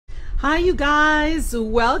Hi, you guys.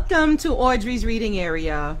 Welcome to Audrey's reading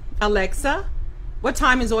area. Alexa, what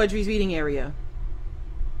time is Audrey's reading area?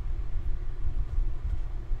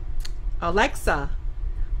 Alexa,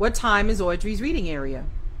 what time is Audrey's reading area?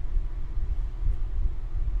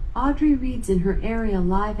 Audrey reads in her area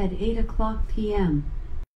live at 8:00 p.m.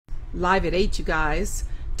 Live at 8, you guys.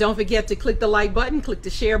 Don't forget to click the like button, click the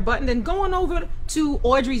share button, and go on over to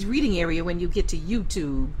Audrey's reading area when you get to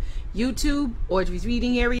YouTube. YouTube, Audrey's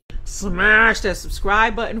reading area. Smash that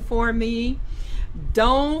subscribe button for me.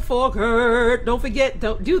 Don't forget,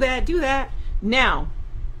 don't do that. Now,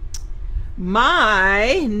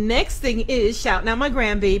 my next thing is shouting out my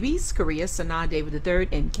grandbabies, Korea, Sanaa, David III,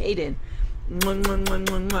 and Kaden.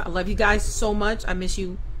 I love you guys so much. I miss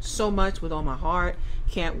you so much with all my heart.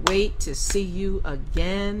 Can't wait to see you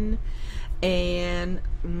again. And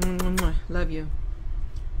love you.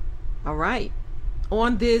 All right.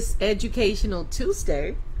 On this Educational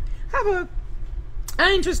Tuesday, I have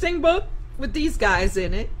an interesting book with these guys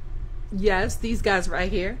in it. Yes, these guys right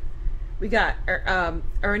here. We got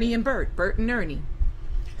Ernie and Bert. Bert and Ernie.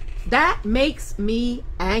 That makes me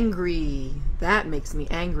angry. That makes me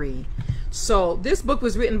angry. So this book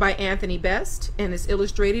was written by Anthony Best and is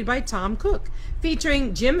illustrated by Tom Cooke,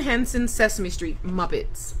 featuring Jim Henson's Sesame Street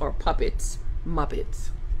Muppets, or Puppets,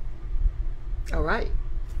 Muppets. All right.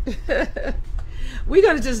 We're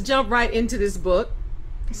going to just jump right into this book.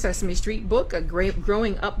 Sesame Street book, a great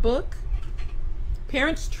growing up book.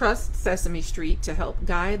 Parents trust Sesame Street to help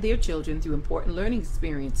guide their children through important learning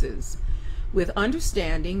experiences. With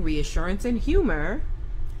understanding, reassurance, and humor,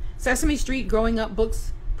 Sesame Street growing up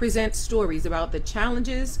books present stories about the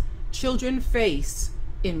challenges children face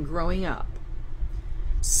in growing up.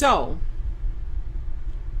 So,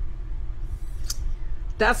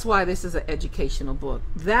 that's why this is an educational book.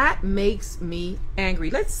 That makes me angry.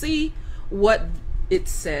 Let's see what it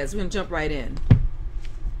says. We're going to jump right in.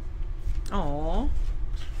 Aww.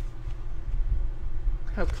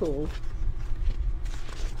 How cool.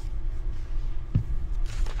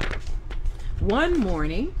 One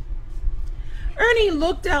morning, Ernie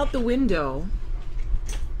looked out the window.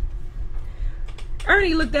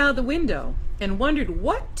 Ernie looked out the window and wondered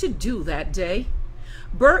what to do that day.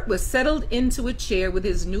 Bert was settled into a chair with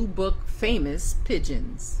his new book, Famous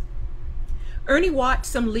Pigeons. Ernie watched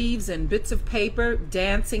some leaves and bits of paper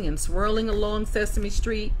dancing and swirling along Sesame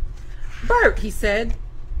Street. "Bert," he said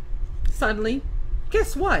suddenly,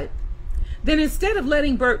 "guess what?" Then instead of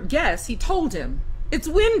letting Bert guess, he told him, "It's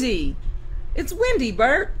windy. It's windy,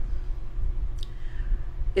 Bert.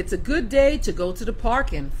 It's a good day to go to the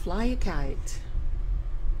park and fly a kite."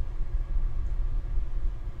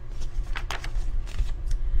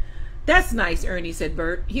 "That's nice, Ernie," said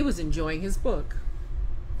Bert. He was enjoying his book.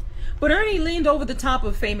 But Ernie leaned over the top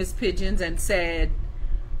of Famous Pigeons and said,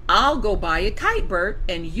 "I'll go buy a kite, Bert,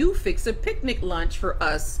 and you fix a picnic lunch for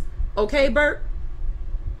us. Okay, Bert?"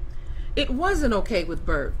 It wasn't okay with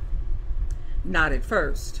Bert. Not at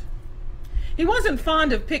first. He wasn't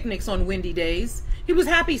fond of picnics on windy days. He was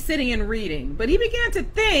happy sitting and reading, but he began to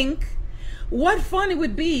think what fun it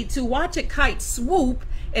would be to watch a kite swoop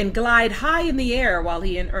and glide high in the air while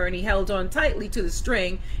he and Ernie held on tightly to the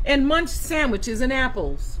string and munched sandwiches and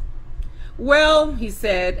apples. "Well," he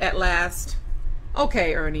said at last,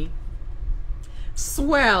 "okay, Ernie."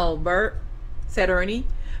 "Swell, Bert," said Ernie.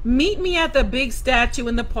 "Meet me at the big statue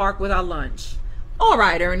in the park with our lunch." "All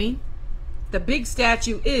right, Ernie." The big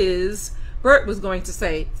statue is, Bert was going to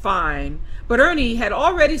say, "fine," but Ernie had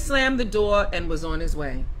already slammed the door and was on his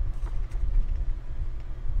way.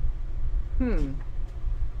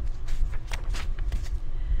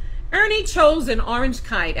 Ernie chose an orange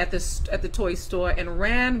kite at the toy store and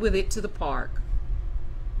ran with it to the park.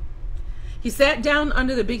 He sat down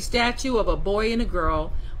under the big statue of a boy and a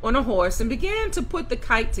girl on a horse and began to put the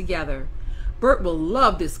kite together. "Bert will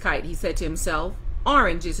love this kite," he said to himself.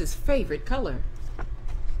 "Orange is his favorite color."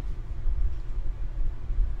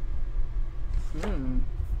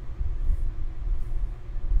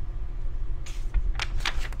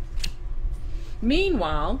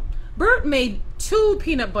 Meanwhile, Bert made 2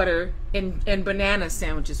 peanut butter and banana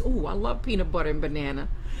sandwiches. Ooh, I love peanut butter and banana.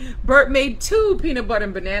 Bert made 2 peanut butter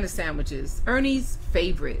and banana sandwiches, Ernie's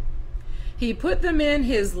favorite. He put them in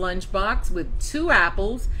his lunchbox with 2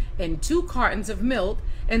 apples and 2 cartons of milk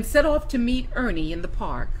and set off to meet Ernie in the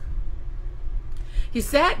park. He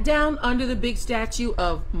sat down under the big statue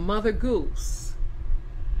of Mother Goose.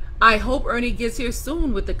 "I hope Ernie gets here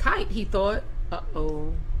soon with the kite," he thought.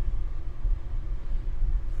 Uh-oh.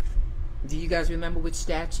 Do you guys remember which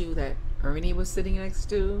statue that Ernie was sitting next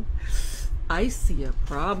to? I see a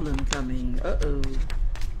problem coming. Uh-oh.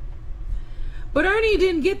 But Ernie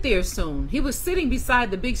didn't get there soon. He was sitting beside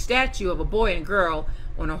the big statue of a boy and girl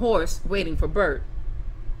on a horse waiting for Bert.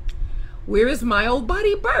 Where is my old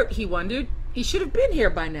buddy Bert? He wondered. He should have been here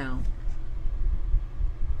by now.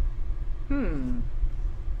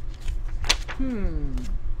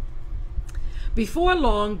 Before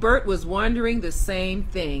long, Bert was wondering the same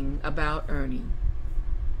thing about Ernie.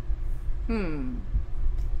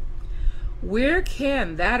 Where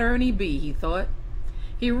can that Ernie be, he thought.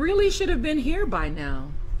 He really should have been here by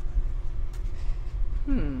now.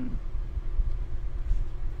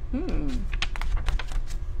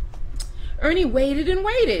 Ernie waited and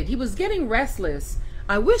waited. He was getting restless.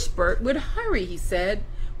 I wish Bert would hurry, he said.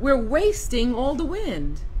 We're wasting all the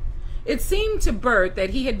wind. It seemed to Bert that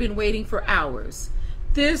he had been waiting for hours.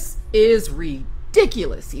 This is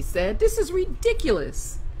ridiculous, he said. This is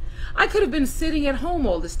ridiculous. I could have been sitting at home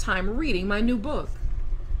all this time reading my new book.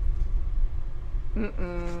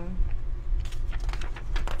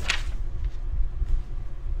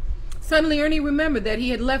 Suddenly, Ernie remembered that he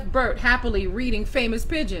had left Bert happily reading Famous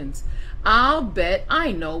Pigeons. I'll bet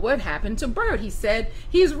I know what happened to Bert, he said.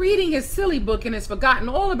 He's reading his silly book and has forgotten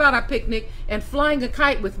all about our picnic and flying a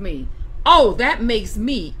kite with me. Oh, that makes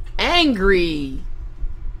me angry.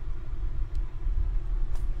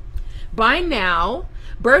 By now,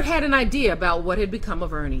 Bert had an idea about what had become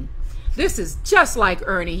of Ernie. This is just like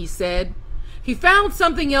Ernie, he said. He found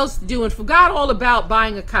something else to do and forgot all about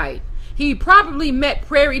buying a kite. He probably met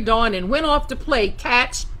Prairie Dawn and went off to play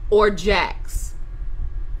catch or jacks.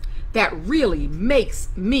 That really makes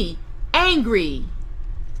me angry.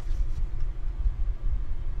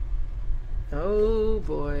 Oh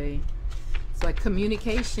boy. It's like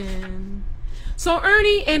communication. So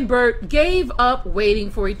Ernie and Bert gave up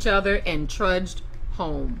waiting for each other and trudged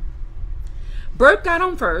home. Bert got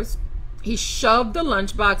home first. He shoved the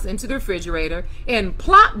lunchbox into the refrigerator and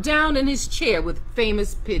plopped down in his chair with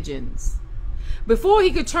Famous Pigeons. Before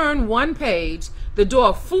he could turn one page, the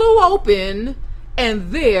door flew open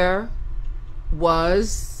and there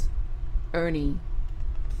was Ernie.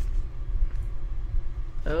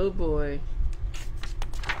 Oh boy.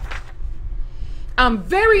 I'm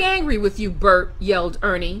very angry with you, Bert, yelled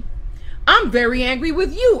Ernie. I'm very angry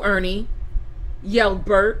with you, Ernie, yelled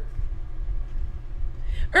Bert.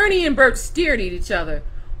 Ernie and Bert stared at each other.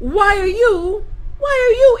 Why are you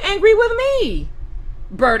angry with me?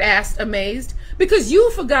 Bert asked, amazed. Because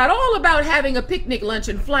you forgot all about having a picnic lunch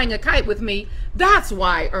and flying a kite with me. That's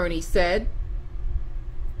why, Ernie said.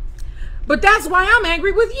 But that's why I'm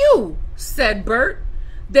angry with you, said Bert.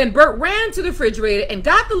 Then Bert ran to the refrigerator and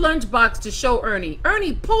got the lunchbox to show Ernie.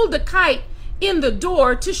 Ernie pulled the kite in the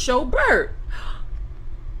door to show Bert.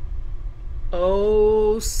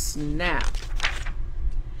 Oh, snap.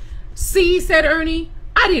 See, said Ernie,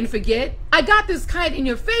 I didn't forget. I got this kite in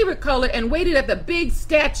your favorite color and waited at the big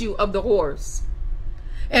statue of the horse.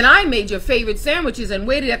 And I made your favorite sandwiches and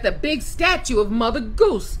waited at the big statue of Mother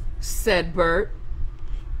Goose, said Bert.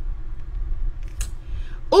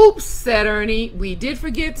 Oops, said Ernie. We did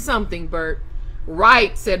forget something, Bert.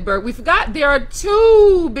 Right, said Bert. We forgot there are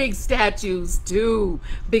two big statues in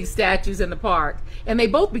the park. And they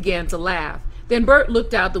both began to laugh. Then Bert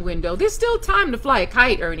looked out the window. There's still time to fly a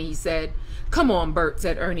kite, Ernie, he said. Come on, Bert,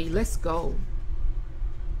 said Ernie. Let's go.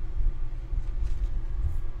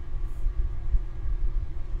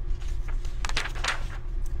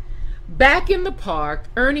 Back in the park,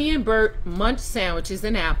 Ernie and Bert munched sandwiches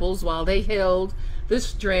and apples while they held the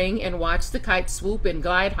string and watched the kite swoop and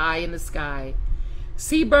glide high in the sky.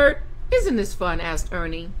 See, Bert, isn't this fun? Asked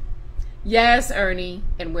Ernie. Yes, Ernie,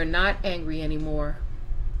 and we're not angry anymore.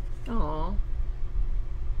 Aw.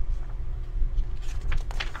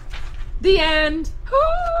 The end.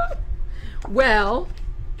 Well,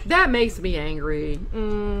 that makes me angry.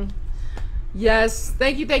 Yes,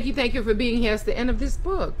 thank you for being here. It's the end of this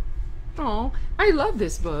book. Oh, I love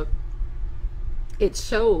this book. It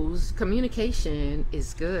shows communication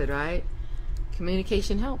is good, right?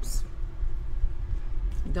 Communication helps.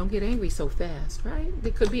 Don't get angry so fast, right?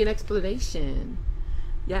 There could be an explanation.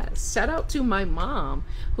 Yes, shout out to my mom,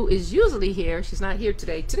 who is usually here. She's not here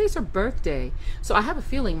today. Today's her birthday. So I have a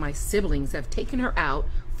feeling my siblings have taken her out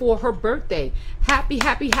for her birthday. Happy,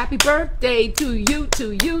 happy, happy birthday to you,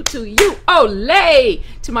 to you, to you. Olay!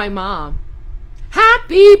 To my mom.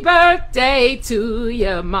 Happy birthday to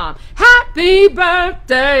your mom. Happy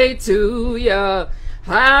birthday to you.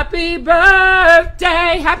 Happy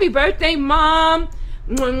birthday. Happy birthday, Mom.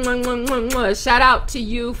 Shout out to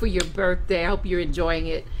you for your birthday. I hope you're enjoying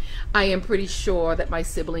it. I am pretty sure that my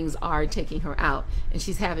siblings are taking her out and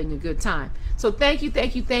she's having a good time. So thank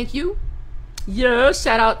you. Yeah,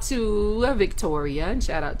 shout out to Victoria and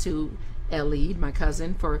shout out to Ellie, my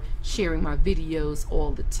cousin, for sharing my videos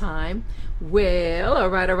all the time. Well, all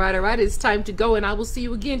right. It's time to go, and I will see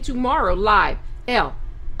you again tomorrow live. Live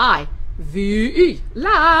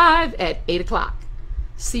live at 8 o'clock.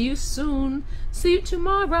 See you soon. See you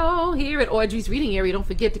tomorrow here at Audrey's Reading Area. Don't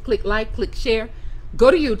forget to click like, click share.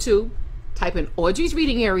 Go to YouTube. Type in Audrey's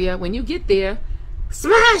Reading Area. When you get there,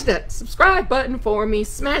 smash that subscribe button for me.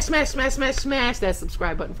 Smash that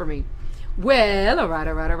subscribe button for me. Well, all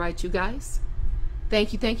right, you guys.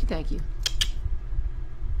 Thank you.